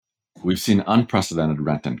We've seen unprecedented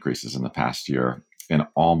rent increases in the past year in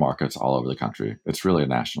all markets all over the country. It's really a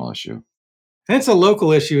national issue. And it's a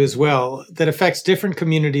local issue as well that affects different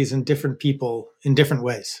communities and different people in different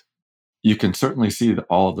ways. You can certainly see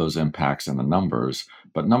all of those impacts in the numbers,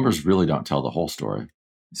 but numbers really don't tell the whole story.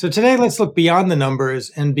 So today, let's look beyond the numbers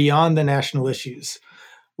and beyond the national issues.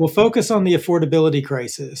 We'll focus on the affordability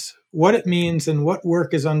crisis, what it means, and what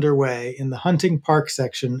work is underway in the Hunting Park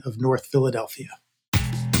section of North Philadelphia.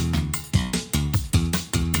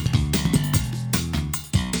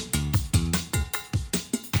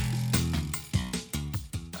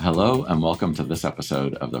 Hello, and welcome to this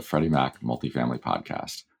episode of the Freddie Mac Multifamily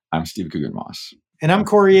Podcast. I'm Steve Guggenmoss. And I'm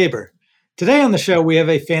Corey Aber. Today on the show, we have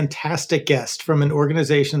a fantastic guest from an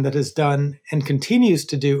organization that has done and continues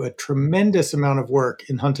to do a tremendous amount of work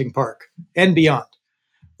in Hunting Park and beyond.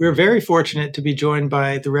 We're very fortunate to be joined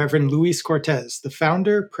by the Reverend Luis Cortes, the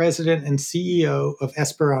founder, president, and CEO of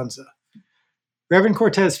Esperanza. Reverend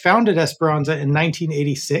Cortes founded Esperanza in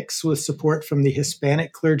 1986 with support from the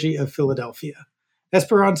Hispanic clergy of Philadelphia.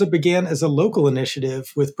 Esperanza began as a local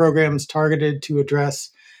initiative with programs targeted to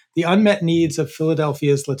address the unmet needs of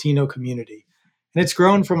Philadelphia's Latino community. And it's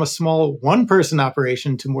grown from a small one-person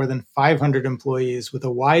operation to more than 500 employees with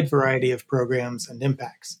a wide variety of programs and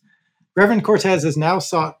impacts. Reverend Cortes is now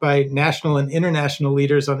sought by national and international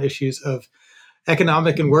leaders on issues of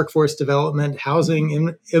economic and workforce development,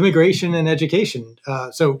 housing, immigration, and education.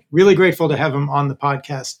 So really grateful to have him on the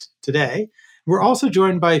podcast today. We're also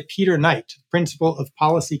joined by Peter Knight, principal of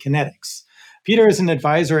Policy Kinetics. Peter is an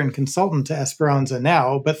advisor and consultant to Esperanza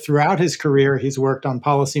now, but throughout his career, he's worked on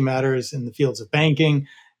policy matters in the fields of banking,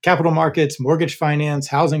 capital markets, mortgage finance,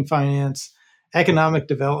 housing finance, economic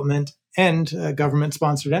development, and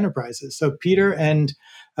government-sponsored enterprises. So Peter and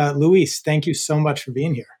Luis, thank you so much for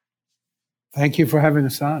being here. Thank you for having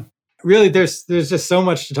us on. Really, there's just so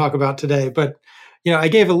much to talk about today, but I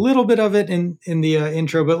gave a little bit of it in the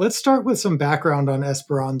intro, but let's start with some background on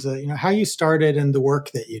Esperanza, how you started and the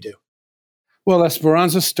work that you do. Well,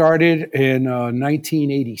 Esperanza started in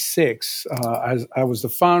 1986. As I was the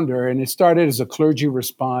founder, and it started as a clergy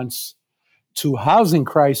response to housing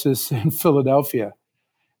crisis in Philadelphia.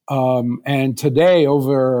 And today,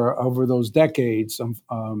 over those decades,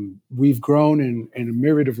 we've grown in a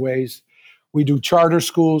myriad of ways. We do charter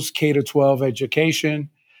schools, K-12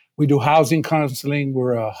 education. We do housing counseling.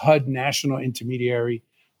 We're a HUD national intermediary.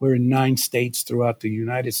 We're in 9 states throughout the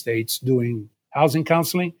United States doing housing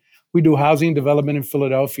counseling. We do housing development in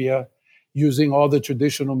Philadelphia using all the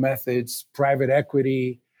traditional methods, private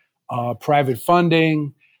equity, private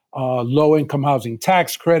funding, low-income housing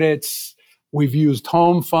tax credits. We've used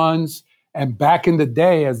home funds. And back in the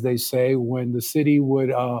day, as they say, when the city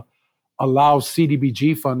would allow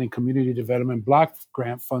CDBG funding, community development block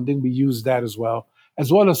grant funding, we use that as well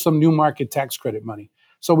as some new market tax credit money.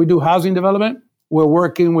 So we do housing development. We're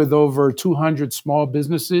working with over 200 small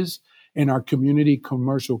businesses in our community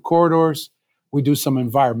commercial corridors. We do some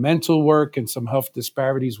environmental work and some health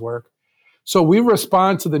disparities work. So we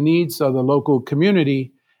respond to the needs of the local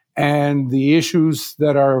community and the issues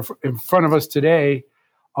that are in front of us today.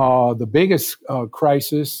 The biggest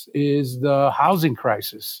crisis is the housing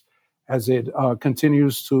crisis as it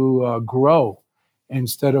continues to grow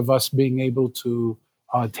instead of us being able to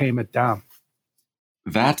tame it down.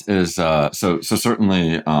 That is so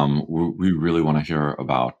certainly we really want to hear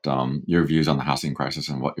about your views on the housing crisis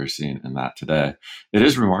and what you're seeing in that today. It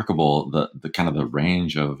is remarkable the kind of the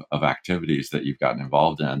range of activities that you've gotten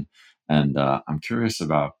involved in, and I'm curious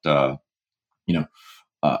about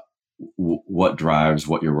what drives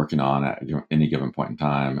what you're working on at any given point in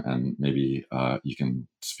time, and maybe you can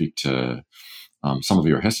speak to some of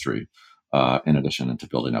your history in addition to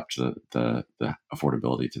building up to the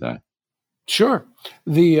affordability today. Sure.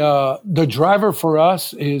 The driver for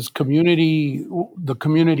us is the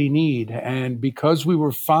community need. And because we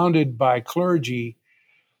were founded by clergy,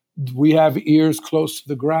 we have ears close to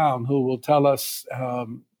the ground who will tell us,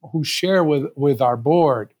 who share with our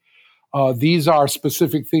board. These are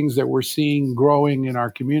specific things that we're seeing growing in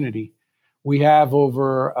our community. We have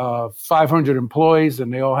over 500 employees,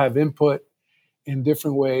 and they all have input in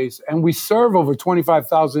different ways. And we serve over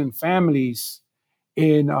 25,000 families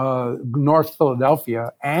in North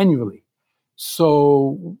Philadelphia annually.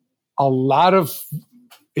 So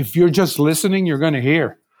if you're just listening, you're going to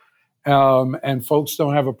hear. And folks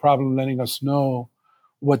don't have a problem letting us know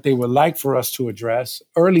what they would like for us to address.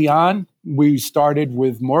 Early on, we started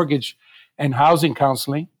with mortgage and housing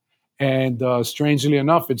counseling. And strangely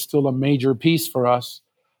enough, it's still a major piece for us.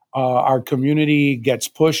 Our community gets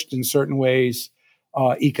pushed in certain ways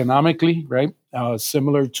economically, right?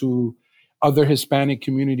 Similar to other Hispanic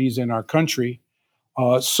communities in our country.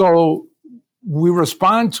 So we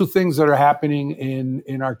respond to things that are happening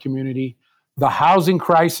in our community. The housing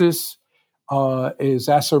crisis is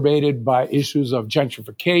exacerbated by issues of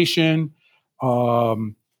gentrification,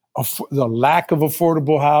 the lack of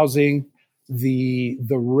affordable housing, the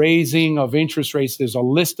raising of interest rates. There's a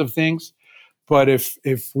list of things. But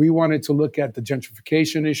if we wanted to look at the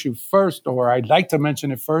gentrification issue first, or I'd like to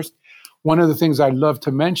mention it first, one of the things I'd love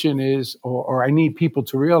to mention is, or I need people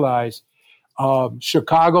to realize,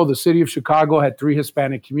 Chicago, the city of Chicago had 3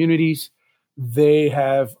 Hispanic communities. They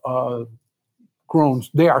have grown.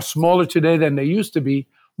 They are smaller today than they used to be,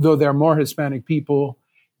 though there are more Hispanic people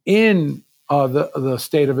in the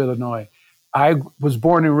state of Illinois. I was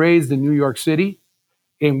born and raised in New York City,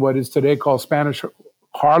 in what is today called Spanish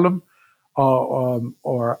Harlem,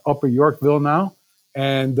 or Upper Yorkville now.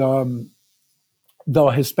 And the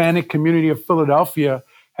Hispanic community of Philadelphia,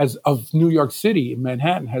 of New York City,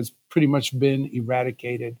 Manhattan, has pretty much been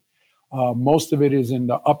eradicated. Most of it is in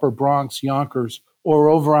the Upper Bronx, Yonkers, or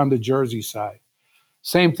over on the Jersey side.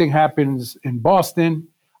 Same thing happens in Boston.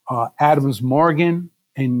 Adams Morgan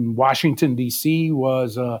in Washington, D.C.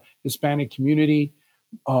 was a Hispanic community.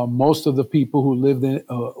 Most of the people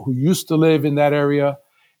who used to live in that area,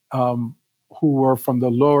 who were from the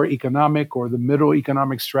lower economic or the middle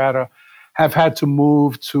economic strata, have had to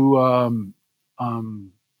move to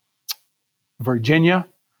Virginia.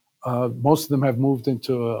 Most of them have moved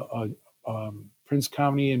into Prince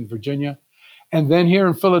County in Virginia. And then here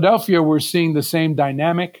in Philadelphia, we're seeing the same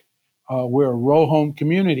dynamic. We're a row home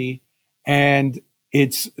community, and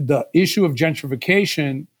it's the issue of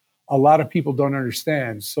gentrification. A lot of people don't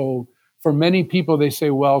understand. So for many people, they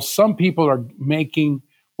say, well, some people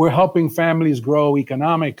we're helping families grow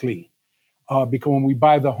economically because when we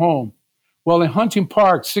buy the home. Well, in Hunting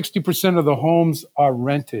Park, 60% of the homes are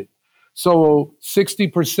rented. So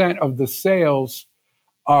 60% of the sales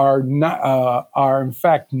are in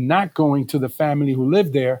fact not going to the family who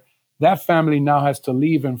lived there. That family now has to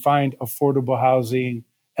leave and find affordable housing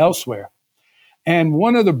elsewhere. And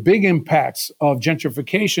one of the big impacts of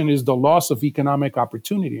gentrification is the loss of economic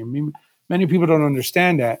opportunity. I mean, many people don't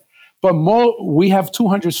understand that. But we have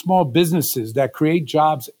 200 small businesses that create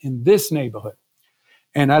jobs in this neighborhood.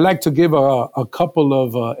 And I like to give a couple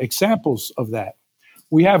of examples of that.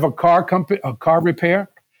 We have a car repair,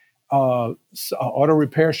 auto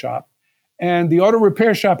repair shop. And the auto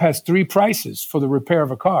repair shop has 3 prices for the repair of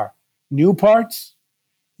a car: new parts,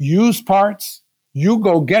 used parts. You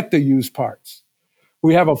go get the used parts.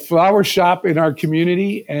 We have a flower shop in our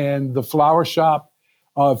community, and the flower shop,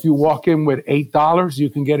 if you walk in with $8, you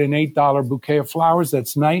can get an $8 bouquet of flowers.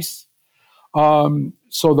 That's nice.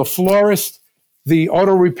 So the florist, the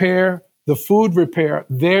auto repair, the food repair,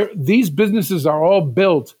 these businesses are all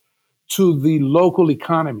built to the local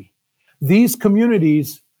economy. These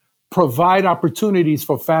communities provide opportunities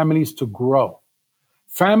for families to grow.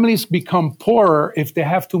 Families become poorer if they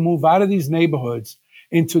have to move out of these neighborhoods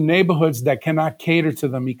into neighborhoods that cannot cater to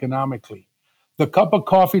them economically. The cup of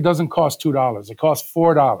coffee doesn't cost $2. It costs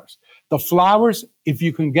 $4. The flowers, if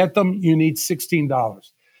you can get them, you need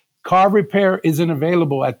 $16. Car repair isn't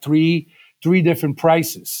available at three different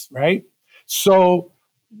prices, right? So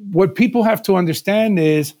what people have to understand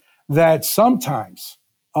is that sometimes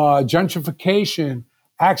gentrification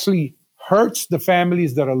actually hurts the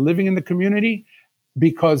families that are living in the community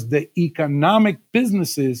because the economic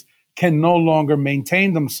businesses can no longer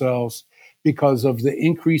maintain themselves because of the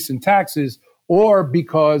increase in taxes, or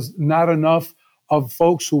because not enough of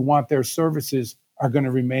folks who want their services are going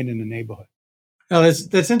to remain in the neighborhood. Now,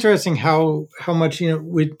 that's interesting how much, when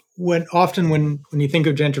you think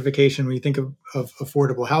of gentrification, when you think of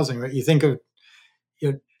affordable housing, right? You think of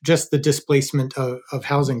just the displacement of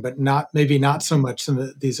housing, but maybe not so much some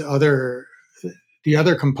of the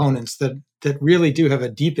other components that really do have a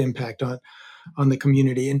deep impact on the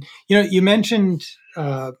community. And you mentioned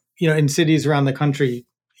in cities around the country,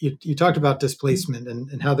 you talked about displacement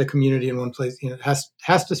and how the community in one place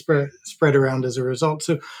has to spread around as a result.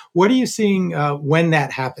 So what are you seeing when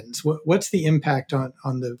that happens? What's the impact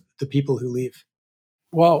on the people who leave?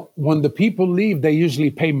 Well, when the people leave, they usually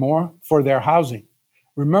pay more for their housing.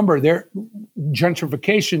 Remember, their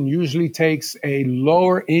gentrification usually takes a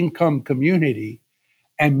lower income community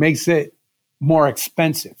and makes it more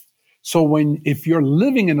expensive. So if you're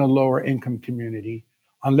living in a lower income community,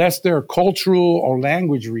 unless there are cultural or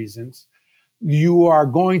language reasons, you are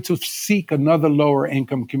going to seek another lower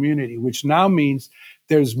income community, which now means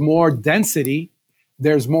there's more density,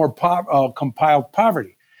 there's more compiled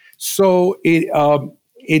poverty. So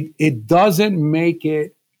it doesn't make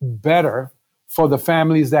it better for the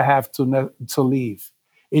families that have to leave.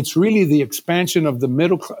 It's really the expansion of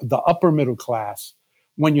the upper middle class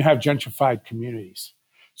when you have gentrified communities.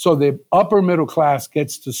 So the upper middle class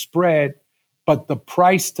gets to spread, but the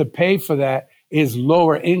price to pay for that is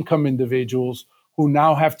lower income individuals who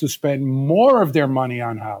now have to spend more of their money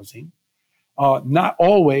on housing. Not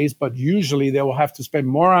always, but usually they will have to spend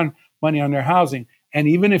more money on their housing. And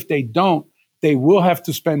even if they don't, they will have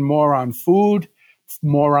to spend more on food,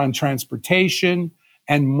 more on transportation,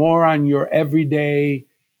 and more on your everyday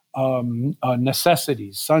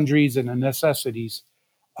necessities, sundries and necessities.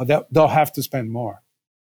 They'll have to spend more.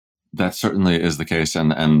 That certainly is the case,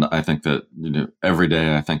 and I think that every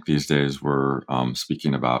day, I think these days we're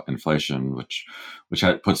speaking about inflation, which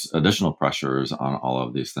puts additional pressures on all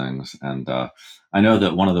of these things. And I know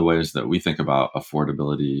that one of the ways that we think about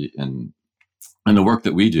affordability in the work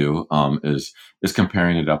that we do is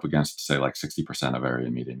comparing it up against, say, like 60% of area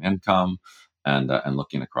median income, and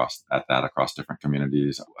looking at that across different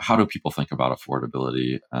communities. How do people think about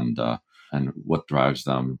affordability, and what drives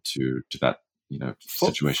them to that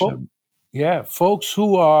situation? Folks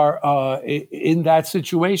who are in that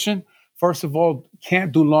situation, first of all,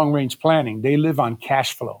 can't do long range planning. They live on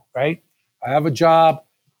cash flow, right? I have a job.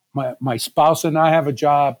 My spouse and I have a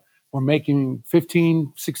job. We're making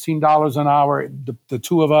 $15, $16 an hour. The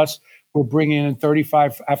two of us, we're bringing in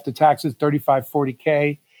 35 after taxes, 35,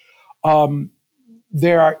 40K.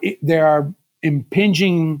 There are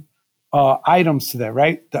impinging items to that,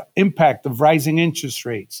 right? The impact of rising interest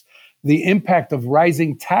rates, the impact of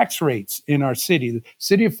rising tax rates in our city. The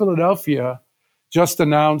city of Philadelphia just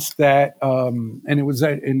announced that, and it was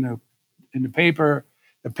in the paper.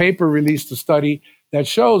 The paper released a study that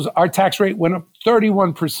shows our tax rate went up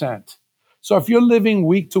 31%. So if you're living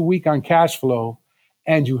week to week on cash flow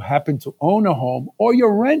and you happen to own a home or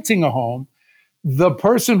you're renting a home, the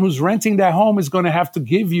person who's renting that home is going to have to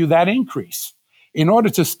give you that increase in order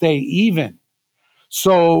to stay even.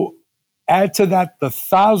 So add to that the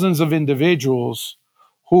thousands of individuals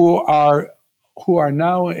who are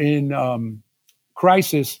now in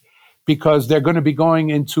crisis because they're going to be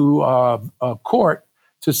going into a court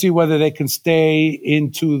to see whether they can stay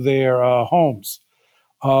into their homes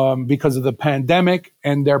because of the pandemic,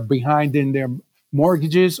 and they're behind in their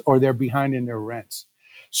mortgages or they're behind in their rents.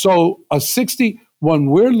 So when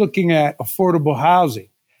we're looking at affordable housing,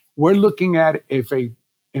 we're looking at if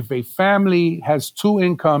a family has two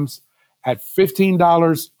incomes at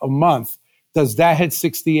 $15 a month, does that hit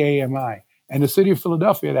 60 AMI? And the city of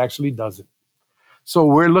Philadelphia, it actually doesn't. So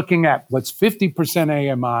we're looking at what's 50%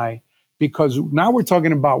 AMI, because now we're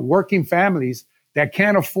talking about working families that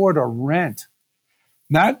can't afford a rent,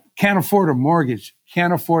 can't afford a mortgage,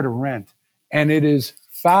 can't afford a rent. And it is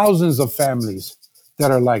thousands of families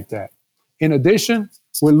that are like that. In addition,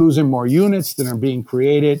 we're losing more units than are being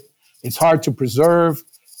created. It's hard to preserve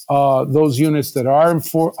those units that are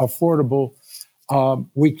affordable.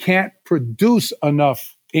 We can't produce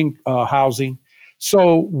enough housing.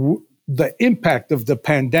 So the impact of the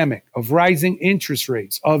pandemic, of rising interest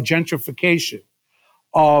rates, of gentrification,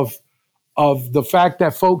 of the fact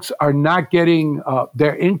that folks are not getting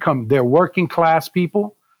their income, they're working class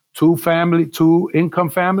people, two income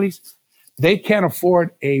families, they can't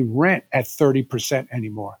afford a rent at 30%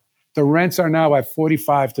 anymore. The rents are now at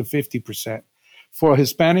 45 to 50%. For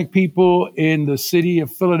Hispanic people in the city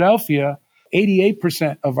of Philadelphia,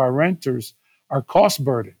 88% of our renters are cost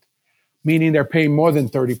burdened, meaning they're paying more than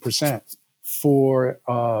 30% for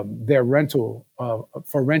their rental,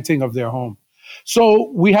 for renting of their home.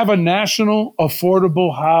 So we have a national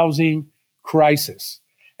affordable housing crisis.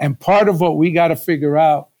 And part of what we got to figure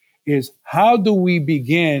out is, how do we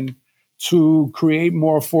begin to create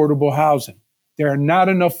more affordable housing? There are not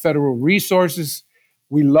enough federal resources.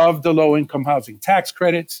 We love the low-income housing tax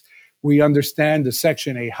credits. We understand the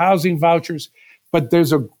Section 8 housing vouchers, but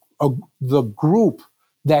there's the group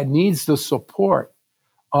that needs the support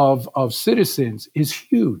of citizens is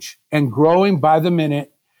huge and growing by the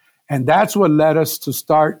minute. And that's what led us to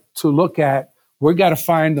start to look at, we got to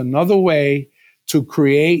find another way to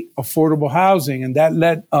create affordable housing. And that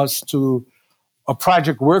led us to a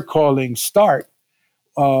project we're calling START,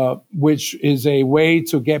 which is a way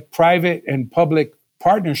to get private and public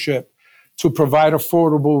partnership to provide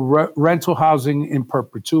affordable rental housing in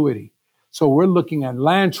perpetuity. So we're looking at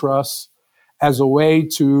land trusts as a way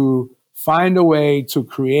to find a way to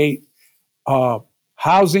create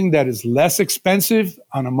housing that is less expensive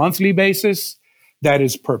on a monthly basis, that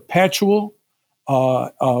is perpetual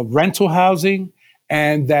rental housing,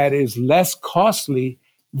 and that is less costly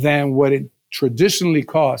than what it traditionally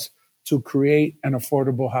costs to create an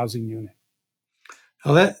affordable housing unit.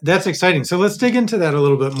 Well, that's exciting. So let's dig into that a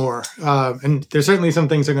little bit more. And there's certainly some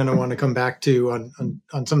things I'm going to want to come back to on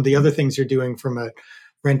some of the other things you're doing from a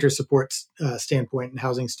renter support standpoint and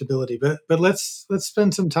housing stability. But let's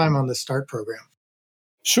spend some time on the START program.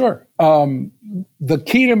 Sure. The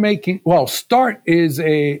key to START is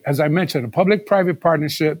as I mentioned, a public-private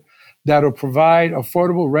partnership that'll provide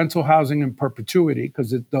affordable rental housing in perpetuity because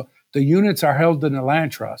the units are held in a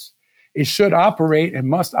land trust. It should operate and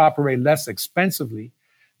must operate less expensively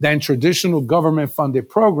than traditional government-funded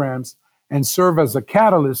programs and serve as a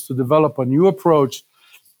catalyst to develop a new approach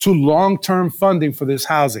to long-term funding for this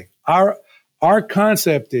housing. Our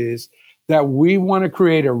concept is that we want to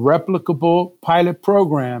create a replicable pilot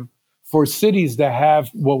program for cities that have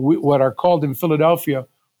what are called in Philadelphia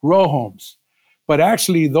row homes. But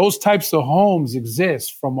actually, those types of homes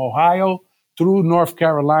exist from Ohio through North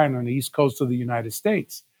Carolina on the east coast of the United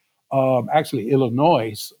States. Actually,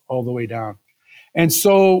 Illinois all the way down. And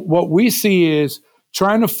so what we see is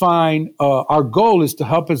trying to find, our goal is to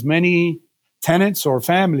help as many tenants or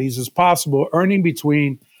families as possible, earning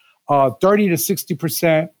between 30 to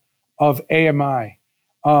 60% of AMI.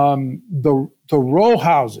 The row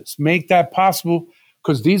houses make that possible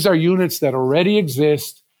because these are units that already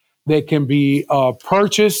exist. They can be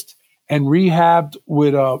purchased and rehabbed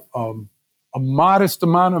with a modest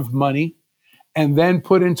amount of money and then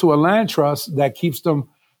put into a land trust that keeps them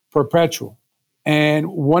perpetual. And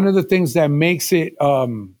one of the things that makes it, as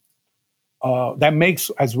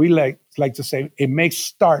we like to say, it makes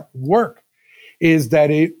START work is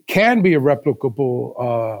that it can be a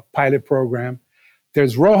replicable pilot program.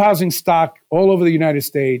 There's row housing stock all over the United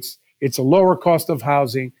States. It's a lower cost of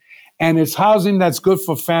housing, and it's housing that's good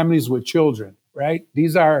for families with children, right?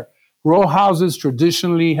 These are row houses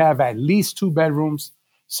traditionally have at least 2 bedrooms.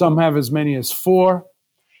 Some have as many as 4.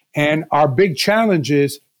 And our big challenge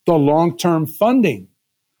is the long-term funding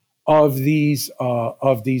of these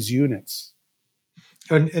units.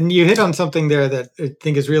 And you hit on something there that I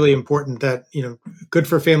think is really important, that, good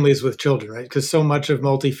for families with children, right? Because so much of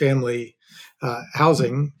multifamily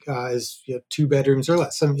housing is 2 bedrooms or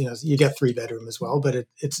less. Some, you get 3 bedroom as well, but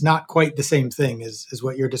it's not quite the same thing as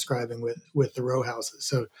what you're describing with the row houses.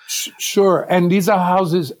 So sure. And these are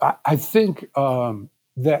houses, I think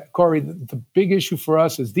that, Corey, the big issue for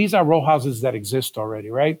us is these are row houses that exist already,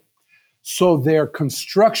 right? So their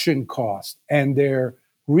construction cost and their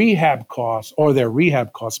rehab costs,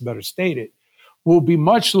 better stated, will be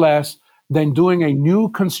much less than doing a new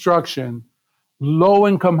construction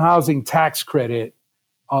low-income housing tax credit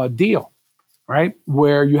deal, right?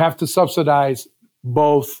 Where you have to subsidize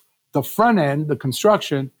both the front end, the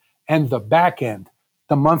construction, and the back end,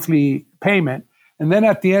 the monthly payment. And then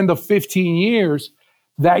at the end of 15 years,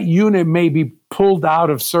 that unit may be pulled out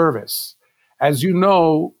of service. As you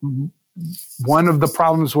know, one of the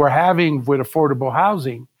problems we're having with affordable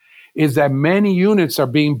housing is that many units are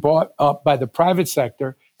being bought up by the private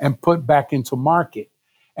sector and put back into market.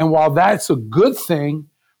 And while that's a good thing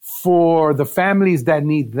for the families that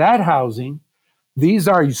need that housing, these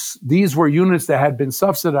were units that had been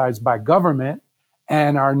subsidized by government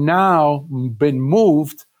and are now been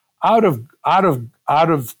moved out of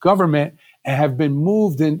government and have been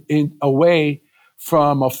moved in away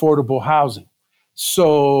from affordable housing.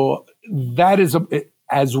 So that is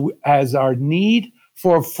as our need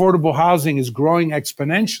for affordable housing is growing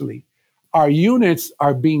exponentially, our units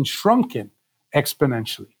are being shrunken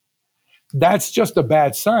exponentially. That's just a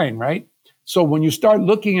bad sign, right? So when you start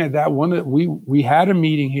looking at that, we had a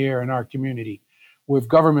meeting here in our community with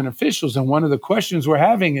government officials, and one of the questions we're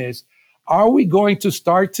having is, are we going to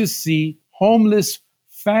start to see homeless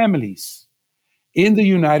families in the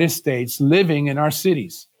United States living in our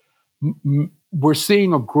cities? We're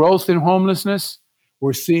seeing a growth in homelessness.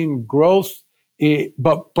 We're seeing growth,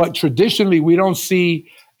 but traditionally we don't see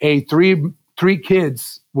a three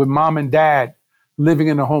kids with mom and dad living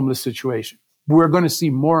in a homeless situation. We're going to see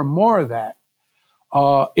more and more of that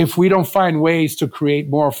if we don't find ways to create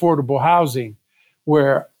more affordable housing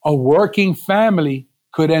where a working family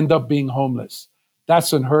could end up being homeless.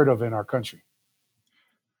 That's unheard of in our country.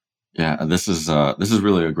 Yeah, this is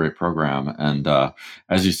really a great program, and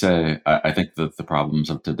as you say, I think that the problems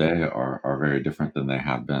of today are very different than they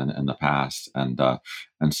have been in the past, and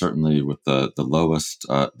certainly with the lowest,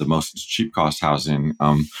 the most cheap cost housing,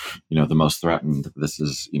 the most threatened. This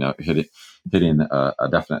is hitting a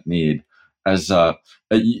definite need. As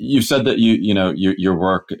you said that your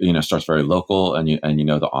work starts very local, and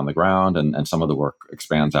the on the ground, and some of the work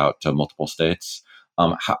expands out to multiple states.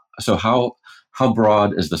 how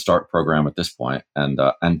broad is the START program at this point? And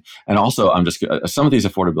also, I'm just some of these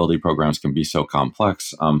affordability programs can be so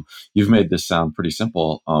complex. You've made this sound pretty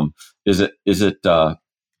simple. Is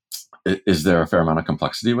there a fair amount of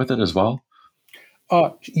complexity with it as well?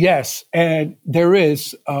 Yes, and there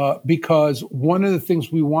is, because one of the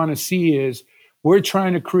things we want to see is we're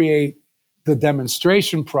trying to create the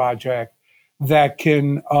demonstration project that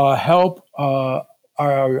can help our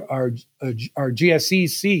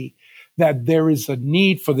GSEs see that there is a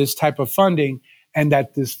need for this type of funding and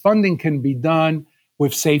that this funding can be done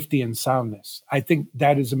with safety and soundness. I think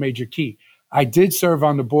that is a major key. I did serve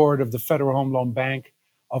on the board of the Federal Home Loan Bank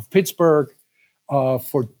of Pittsburgh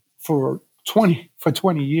for 20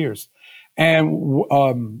 years. And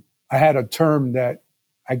I had a term that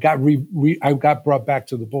I got brought back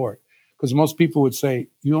to the board because most people would say,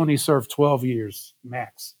 you only serve 12 years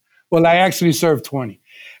max. Well, I actually served 20.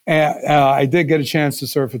 And I did get a chance to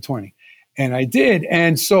serve for 20. And I did.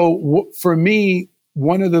 And so for me,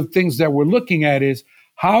 one of the things that we're looking at is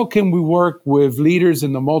how can we work with leaders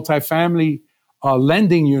in the multifamily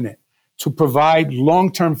lending unit to provide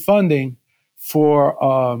long-term funding for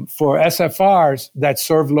SFRs that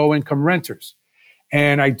serve low-income renters.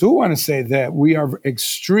 And I do want to say that we are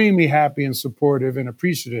extremely happy and supportive and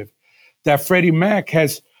appreciative that Freddie Mac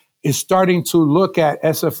is starting to look at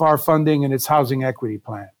SFR funding in its housing equity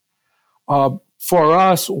plan. For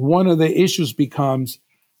us, one of the issues becomes,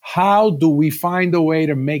 how do we find a way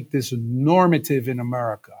to make this normative in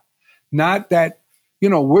America? Not that,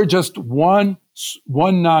 we're just one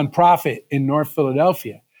nonprofit in North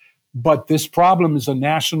Philadelphia, but this problem is a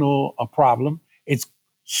national problem. It's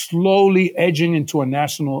slowly edging into a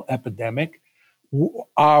national epidemic.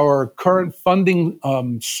 Our current funding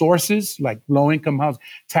sources, like low-income housing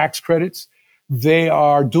tax credits, they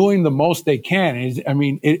are doing the most they can.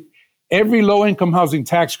 Every low-income housing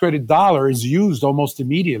tax credit dollar is used almost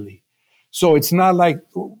immediately. So it's not like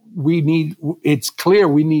it's clear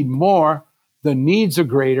we need more. The needs are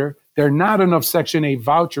greater. There are not enough Section 8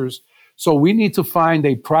 vouchers. So we need to find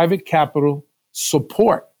a private capital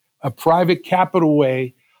support, a private capital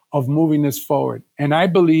way of moving this forward. And I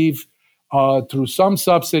believe through some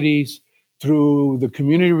subsidies, through the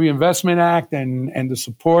Community Reinvestment Act and the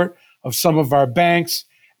support of some of our banks,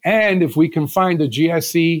 and if we can find a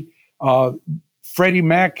GSE, Freddie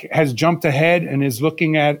Mac has jumped ahead and is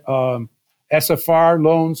looking at SFR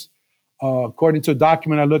loans, according to a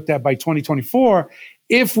document I looked at by 2024.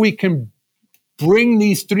 If we can bring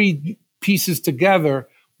these three pieces together,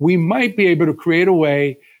 we might be able to create a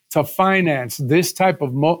way to finance this type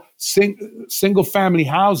of single-family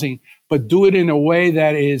housing, but do it in a way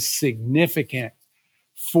that is significant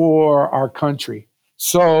for our country.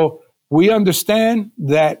 So we understand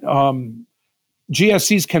that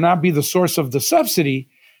GSEs cannot be the source of the subsidy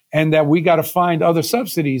and that we got to find other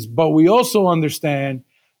subsidies, but we also understand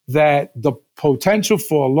that the potential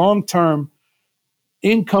for long-term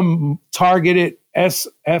income-targeted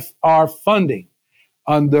SFR funding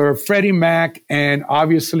under Freddie Mac, and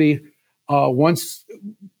obviously once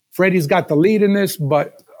Freddie's got the lead in this,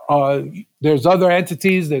 but there's other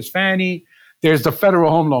entities, there's Fannie, there's the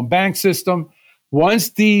Federal Home Loan Bank system. Once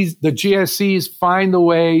the GSEs find a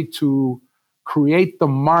way to create the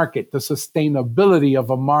market, the sustainability of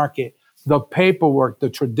a market, the paperwork, the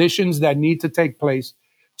traditions that need to take place,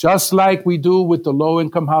 just like we do with the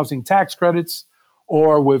low-income housing tax credits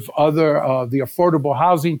or with other the affordable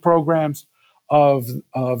housing programs of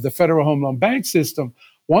the Federal Home Loan Bank system.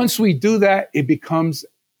 Once we do that, it becomes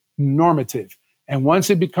normative. And once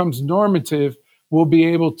it becomes normative, we'll be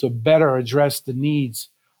able to better address the needs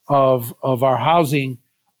of our housing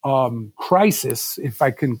crisis, if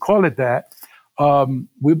I can call it that.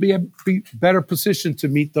 We'll be better positioned to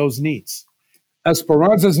meet those needs.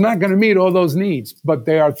 Esperanza is not going to meet all those needs, but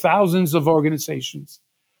there are thousands of organizations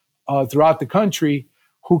throughout the country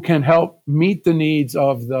who can help meet the needs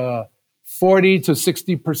of the 40 to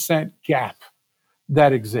 60% gap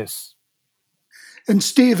that exists. And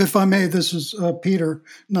Steve, if I may, this is Peter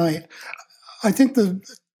Knight. I think the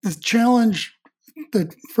challenge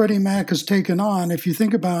that Freddie Mac has taken on, if you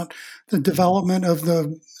think about the development of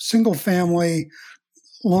the single-family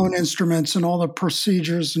loan instruments and all the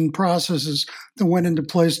procedures and processes that went into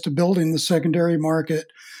place to building the secondary market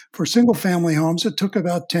for single-family homes, it took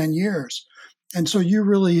about 10 years. And so you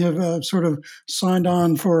really have sort of signed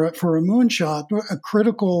on for a moonshot. A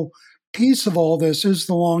critical piece of all this is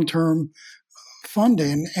the long-term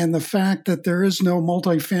funding and the fact that there is no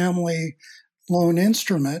multifamily loan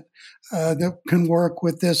instrument that can work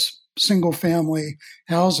with this single-family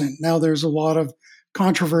housing. Now, there's a lot of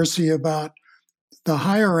controversy about the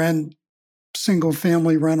higher-end single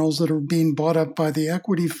family rentals that are being bought up by the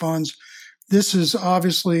equity funds. This is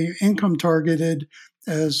obviously income targeted,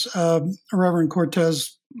 as Reverend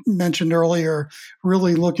Cortes mentioned earlier,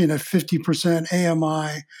 really looking at 50%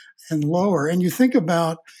 AMI and lower. And you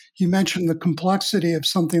mentioned the complexity of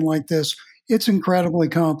something like this. It's incredibly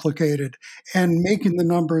complicated, and making the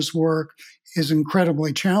numbers work is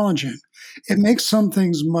incredibly challenging. It makes some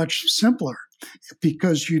things much simpler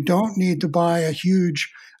because you don't need to buy a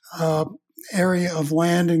huge area of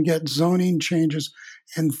land and get zoning changes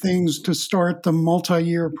and things to start the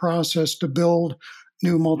multi-year process to build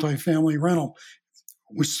new multifamily rental.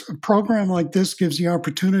 A program like this gives the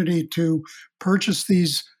opportunity to purchase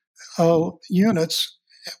these units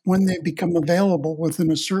when they become available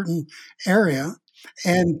within a certain area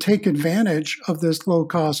and take advantage of this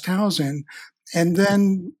low-cost housing. And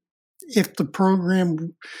then if the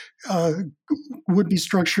program would be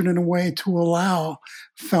structured in a way to allow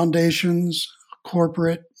foundations,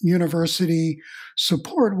 corporate, university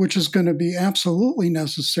support, which is going to be absolutely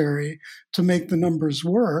necessary to make the numbers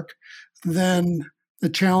work, then the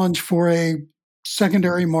challenge for a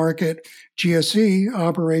secondary market GSE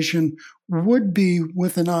operation would be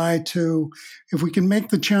with an eye to, if we can make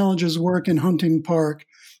the challenges work in Hunting Park,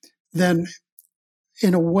 then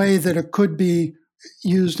in a way that it could be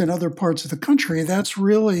used in other parts of the country. That's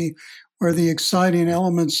really where the exciting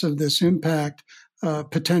elements of this impact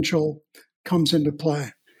potential comes into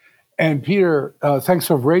play. And Peter, thanks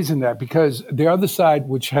for raising that, because the other side,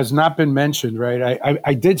 which has not been mentioned, right?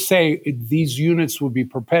 I did say these units will be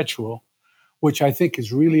perpetual, which I think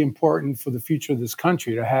is really important for the future of this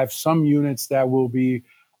country, to have some units that will be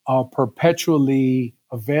perpetually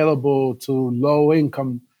available to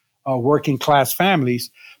low-income working class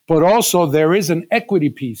families. But also there is an equity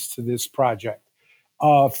piece to this project.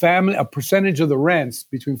 A percentage of the rents,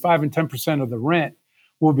 between 5 and 10% of the rent,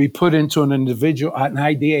 will be put into an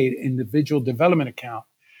IDA, individual development account,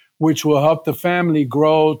 which will help the family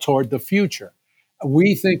grow toward the future.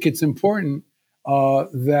 We think it's important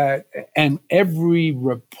and every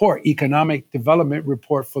report, economic development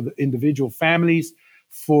report for the individual families,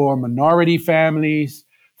 for minority families,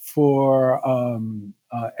 for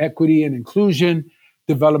equity and inclusion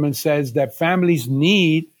development, says that families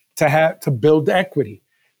need to build equity.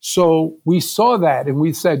 So we saw that and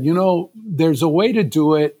we said, there's a way to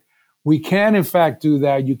do it. We can, in fact, do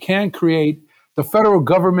that. You can the federal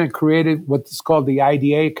government created what's called the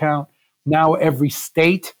IDA account. Now every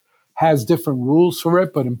state has different rules for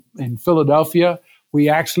it. But in Philadelphia, we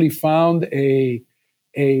actually found a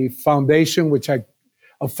foundation, which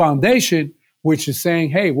is saying,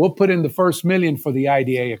 hey, we'll put in the first $1 million for the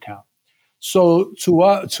IDA account. So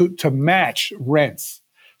to match rents.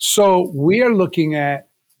 So we are looking at,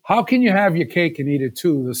 how can you have your cake and eat it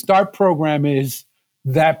too? The START program is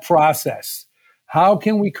that process. How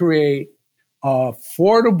can we create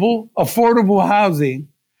affordable housing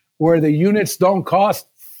where the units don't cost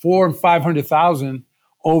 $400,000 and $500,000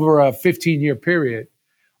 over a 15-year period,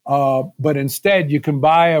 but instead you can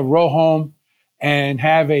buy a row home and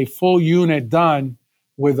have a full unit done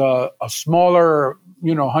with a smaller,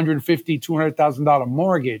 $150,000, $200,000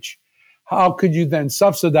 mortgage? How could you then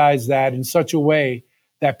subsidize that in such a way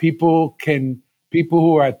that people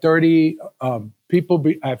who are at 40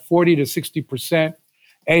 to 60%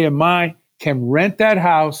 AMI can rent that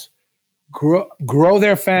house, grow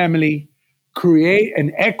their family, create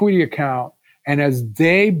an equity account, and as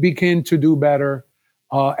they begin to do better,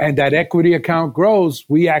 and that equity account grows,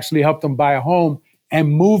 we actually help them buy a home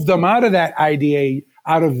and move them out of that IDA,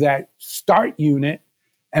 out of that START unit,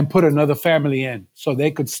 and put another family in, so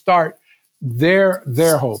they could start their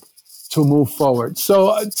hope to move forward.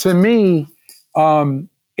 So to me,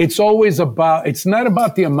 it's not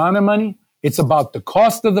about the amount of money, it's about the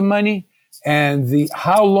cost of the money and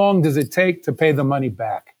how long does it take to pay the money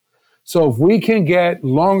back. So if we can get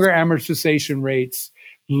longer amortization rates,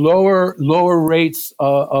 lower rates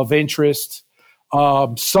of interest,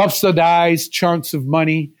 subsidized chunks of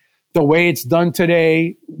money, the way it's done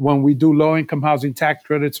today when we do low-income housing tax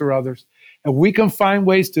credits or others, and we can find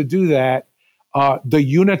ways to do that, the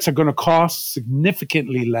units are going to cost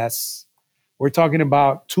significantly less. We're talking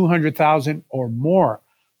about $200,000 or more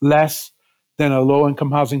less than a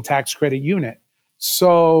low-income housing tax credit unit.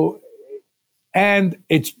 So, and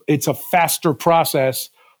it's a faster process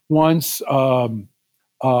once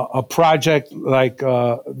a project like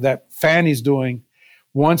that Fannie's doing.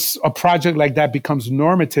 Once a project like that becomes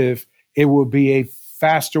normative, it will be a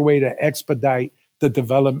faster way to expedite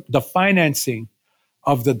the financing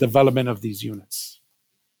of the development of these units.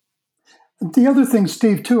 The other thing,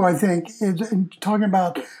 Steve, too, I think, is talking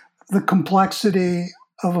about the complexity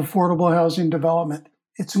of affordable housing development.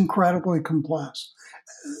 It's incredibly complex.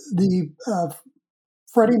 The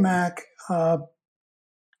Freddie Mac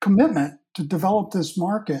commitment to develop this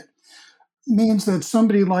market means that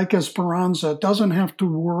somebody like Esperanza doesn't have to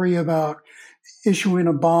worry about issuing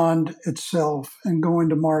a bond itself and going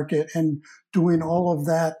to market and doing all of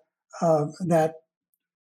that that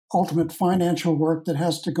ultimate financial work that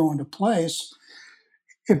has to go into place.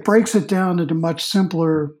 It breaks it down into much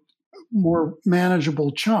simpler, more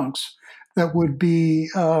manageable chunks that would be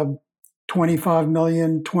 25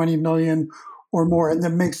 million, 20 million or more. And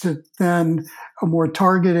that makes it then a more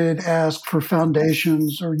targeted ask for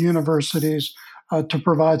foundations or universities to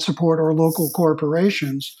provide support, or local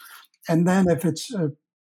corporations. And then if it's a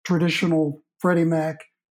traditional Freddie Mac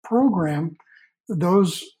program,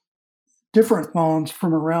 those different loans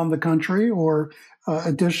from around the country or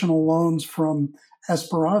additional loans from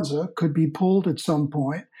Esperanza could be pulled at some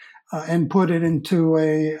point and put it into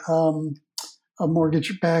a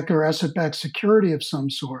mortgage-backed or asset-backed security of some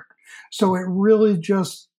sort. So it really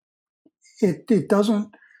just, it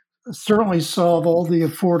doesn't certainly solve all the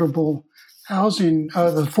affordable housing,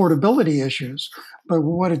 the affordability issues, but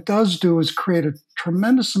what it does do is create a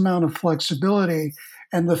tremendous amount of flexibility.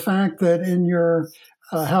 And the fact that in your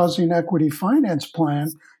housing equity finance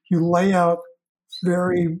plan, you lay out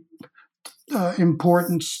very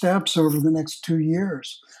important steps over the next 2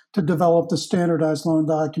 years to develop the standardized loan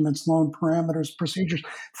documents, loan parameters, procedures,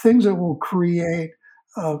 things that will create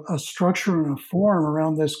a structure and a form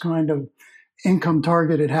around this kind of income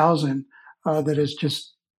targeted housing that is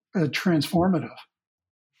just transformative.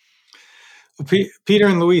 Peter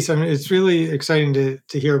and Luis, I mean, it's really exciting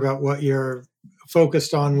to hear about what you're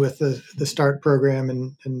focused on with the START program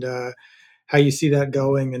and how you see that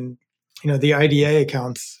going, and the IDA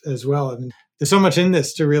accounts as well. I mean, there's so much in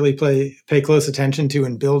this to really pay close attention to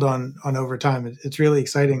and build on over time. It's really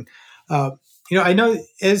exciting. I know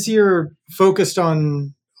as you're focused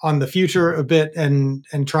on the future a bit and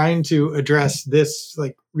trying to address this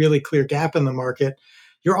like really clear gap in the market,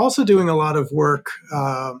 you're also doing a lot of work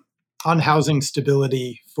on housing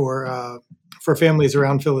stability for families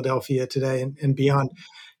around Philadelphia today and beyond.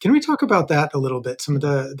 Can we talk about that a little bit? Some of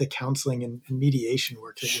the counseling and mediation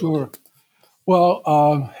work. Sure.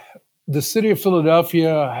 Well, the city of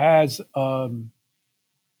Philadelphia has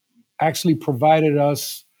actually provided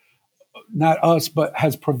us, not us, but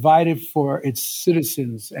has provided for its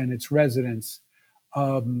citizens and its residents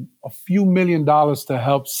a few $1 million to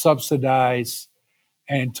help subsidize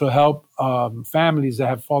and to help families that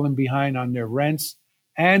have fallen behind on their rents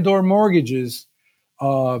and or mortgages,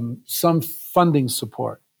 some funding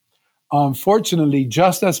support. Unfortunately,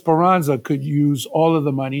 just Esperanza could use all of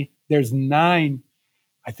the money. There's 9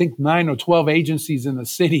 or 12 agencies in the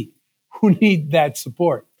city who need that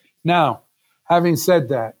support. Now, having said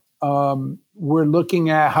that, we're looking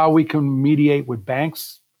at how we can mediate with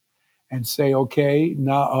banks and say, okay,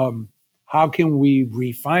 now how can we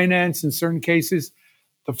refinance in certain cases?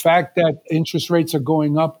 The fact that interest rates are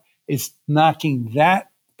going up is knocking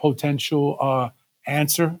that potential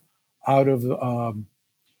answer out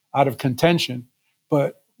of contention.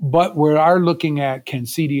 But we are looking at, can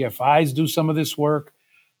CDFIs do some of this work?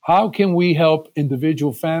 How can we help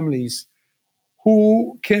individual families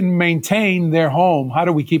who can maintain their home? How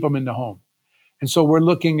do we keep them in the home? And so we're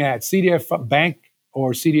looking at CDF bank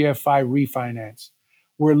or CDFI refinance.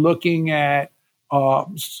 We're looking at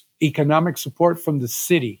economic support from the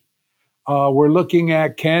city. We're looking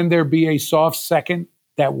at, can there be a soft second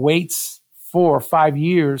that waits 4 or 5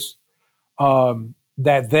 years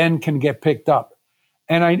that then can get picked up?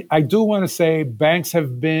 And I do want to say banks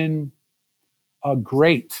have been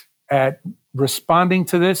great at responding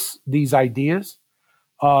to these ideas.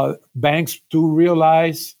 Banks do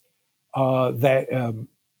realize that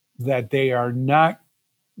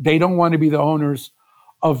they don't want to be the owners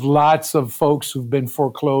of lots of folks who've been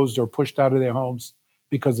foreclosed or pushed out of their homes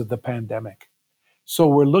because of the pandemic. So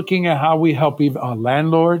we're looking at how we help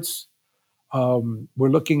landlords. We're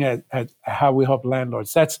looking at how we help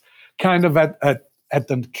landlords. That's kind of at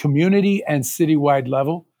the community and citywide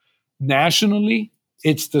level. Nationally,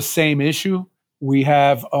 it's the same issue. We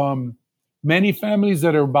have many families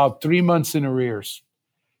that are about 3 months in arrears.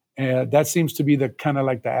 That seems to be the kind of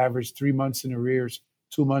like the average, 3 months in arrears,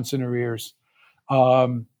 2 months in arrears.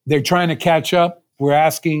 They're trying to catch up. We're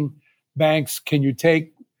asking banks, can you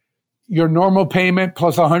take your normal payment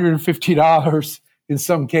plus $150 in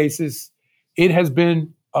some cases? It has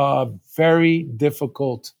been a very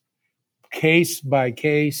difficult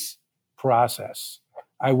case-by-case process.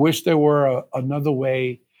 I wish there were another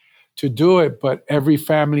way to do it, but every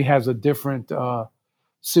family has a different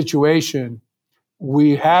situation.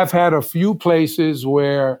 We have had a few places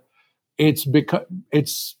where it's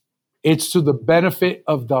to the benefit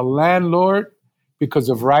of the landlord because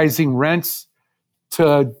of rising rents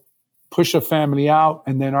to push a family out.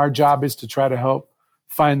 And then our job is to try to help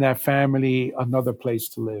find that family another place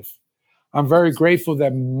to live. I'm very grateful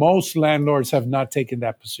that most landlords have not taken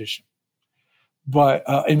that position, but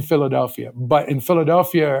in Philadelphia. But in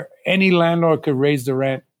Philadelphia, any landlord could raise the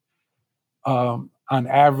rent on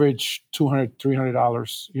average $200,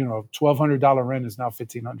 $300. You know, $1,200 rent is now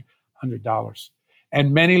 $1,500.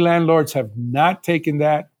 And many landlords have not taken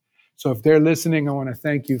that. So if they're listening, I want to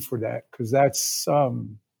thank you for that, because that's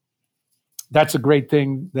a great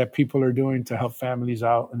thing that people are doing to help families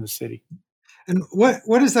out in the city. And what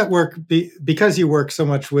does that work because you work so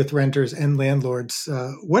much with renters and landlords?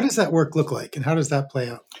 What does that work look like, and how does that play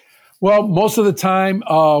out? Well, most of the time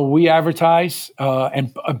we advertise,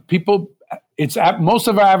 and people. Most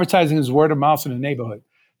of our advertising is word of mouth in the neighborhood.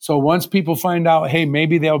 So once people find out, hey,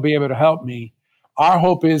 maybe they'll be able to help me, our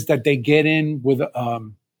hope is that they get in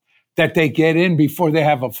before they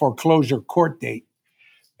have a foreclosure court date,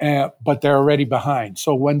 but they're already behind.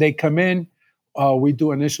 So when they come in, we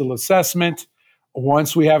do initial assessment.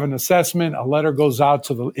 Once we have an assessment, a letter goes out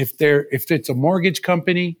to if it's a mortgage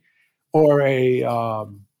company or a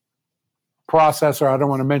processor. I don't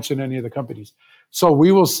want to mention any of the companies. So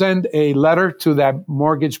we will send a letter to that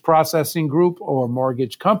mortgage processing group or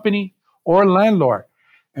mortgage company or landlord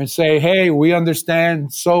and say, hey, we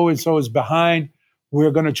understand so-and-so is behind.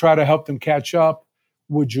 We're going to try to help them catch up.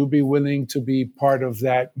 Would you be willing to be part of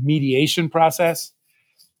that mediation process?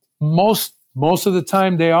 Most of the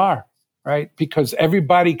time they are, right? Because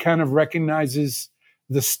everybody kind of recognizes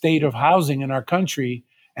the state of housing in our country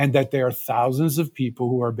and that there are thousands of people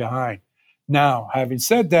who are behind. Now, having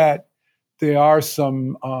said that, there are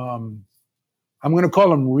some, I'm going to call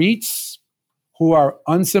them REITs, who are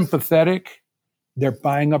unsympathetic. They're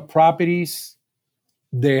buying up properties.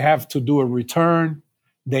 They have to do a return.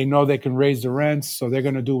 They know they can raise the rents, so they're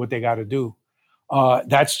going to do what they got to do.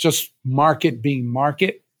 That's just market being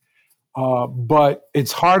market. But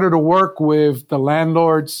it's harder to work with the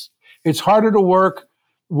landlords. It's harder to work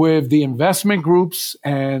with the investment groups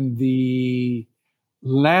and the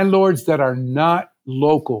landlords that are not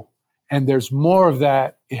local. And there's more of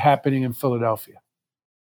that happening in Philadelphia.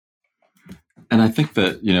 And I think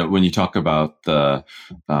that, when you talk about the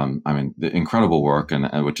incredible work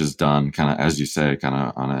and which is done kind of, as you say, kind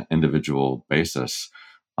of on an individual basis,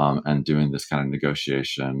 and doing this kind of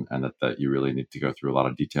negotiation, and that you really need to go through a lot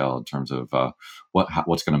of detail in terms of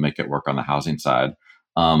what's going to make it work on the housing side.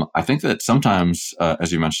 I think that sometimes,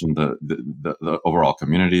 as you mentioned, the overall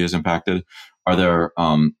community is impacted. Are there,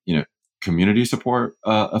 community support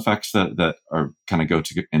effects that are kind of go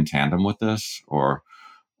in tandem with this, or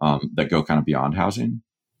that go kind of beyond housing?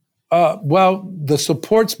 Well, the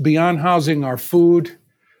supports beyond housing are food.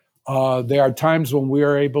 There are times when we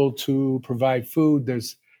are able to provide food.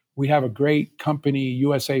 We have a great company,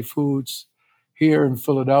 USA Foods, here in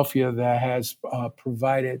Philadelphia that has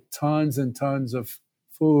provided tons and tons of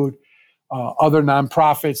food. Other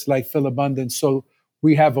nonprofits like Philabundance. So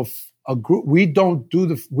we have a group. We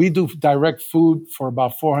do direct food for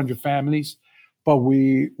about 400 families, but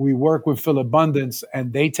we work with Philabundance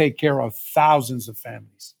and they take care of thousands of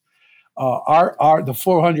families. The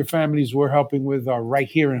 400 families we're helping with are right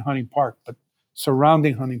here in Hunting Park, but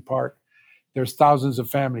surrounding Hunting Park, there's thousands of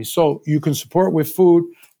families. So you can support with food.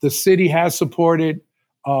 The city has supported,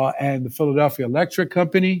 and the Philadelphia Electric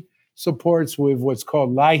Company supports with what's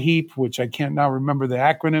called LIHEAP, which I can't now remember the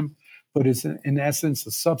acronym, but it's in essence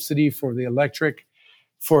a subsidy for electric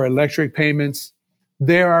payments.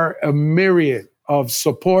 There are a myriad of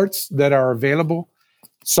supports that are available.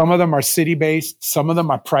 Some of them are city-based, some of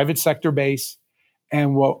them are private sector-based.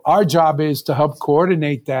 And what our job is to help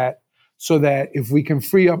coordinate that so that if we can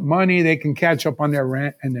free up money, they can catch up on their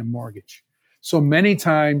rent and their mortgage. So many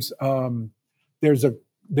times there's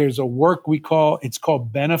a work it's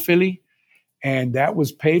called Benephily, and that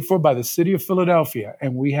was paid for by the city of Philadelphia.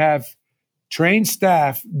 And we have trained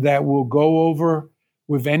staff that will go over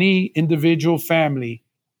with any individual family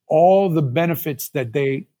all the benefits that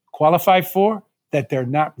they qualify for that they're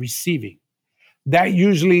not receiving. That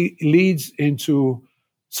usually leads into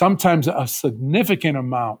sometimes a significant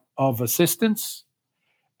amount of assistance,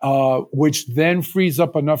 which then frees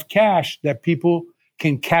up enough cash that people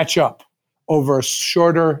can catch up over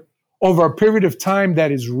a period of time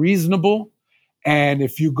that is reasonable. And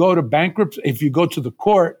if you go to the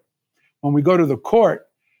court, when we go to the court,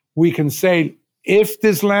 we can say, if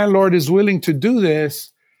this landlord is willing to do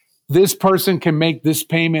this, this person can make this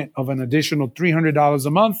payment of an additional $300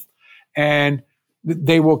 a month. And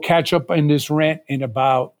they will catch up in this rent in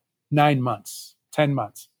about 9 months, 10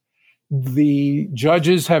 months. The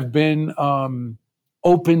judges have been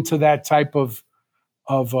open to that type of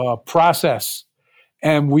process.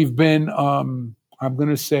 And we've been, I'm going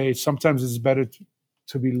to say, sometimes it's better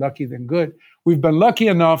to be lucky than good. We've been lucky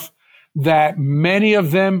enough that many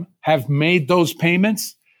of them have made those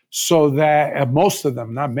payments, so that most of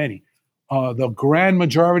them, not many, the grand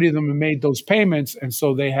majority of them have made those payments, and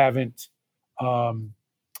so they haven't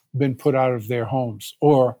been put out of their homes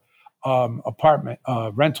or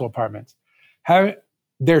rental apartments.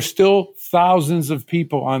 There's still thousands of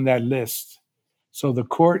people on that list. So the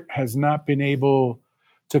court has not been able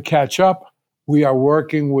to catch up. We are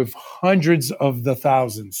working with hundreds of the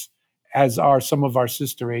thousands, as are some of our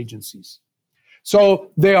sister agencies.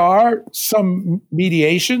 So there are some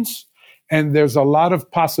mediations, and there's a lot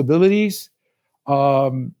of possibilities.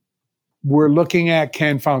 We're looking at,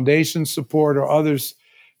 can foundations support or others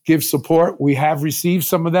give support? We have received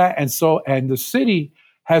some of that. And the city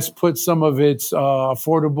has put some of its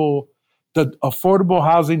affordable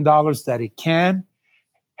housing dollars that it can.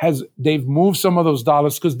 They've moved some of those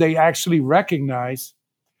dollars because they actually recognize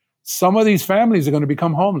some of these families are going to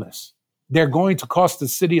become homeless. They're going to cost the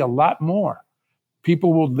city a lot more.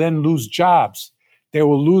 People will then lose jobs. They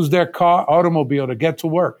will lose their automobile to get to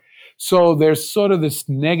work. So there's sort of this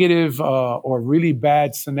negative or really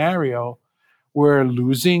bad scenario where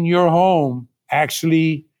losing your home,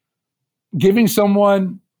 actually giving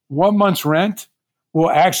someone 1 month's rent, will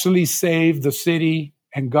actually save the city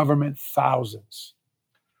and government thousands.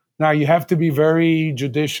 Now, you have to be very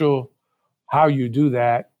judicial how you do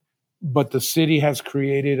that, but the city has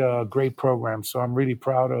created a great program. So I'm really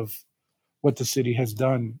proud of what the city has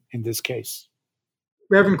done in this case.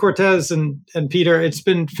 Reverend Cortes and Peter, it's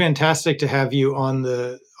been fantastic to have you on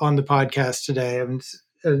the podcast today.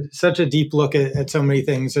 Such a deep look at so many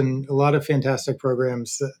things, and a lot of fantastic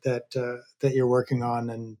programs that you're working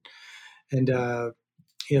on, and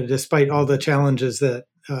despite all the challenges that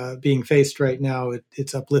being faced right now,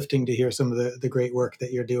 it's uplifting to hear some of the great work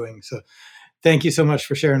that you're doing. So, thank you so much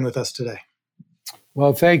for sharing with us today.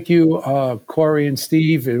 Well, thank you, Corey and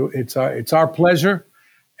Steve. It's our pleasure,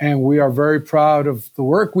 and we are very proud of the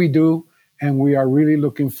work we do, and we are really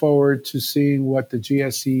looking forward to seeing what the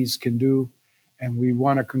GSEs can do. And we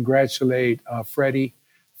want to congratulate Freddie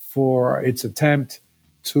for its attempt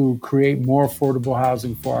to create more affordable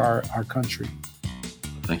housing for our country.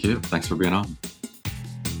 Thank you. Thanks for being on.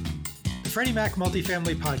 The Freddie Mac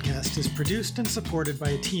Multifamily Podcast is produced and supported by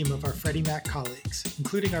a team of our Freddie Mac colleagues,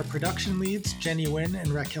 including our production leads, Jenny Wynn and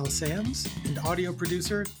Raquel Sams, and audio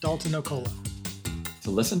producer, Dalton Okola. To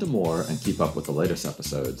listen to more and keep up with the latest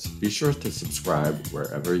episodes, be sure to subscribe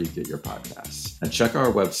wherever you get your podcasts. And check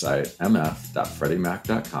our website,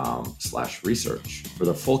 mf.freddiemac.com/research for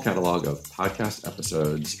the full catalog of podcast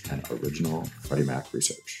episodes and original Freddie Mac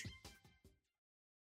research.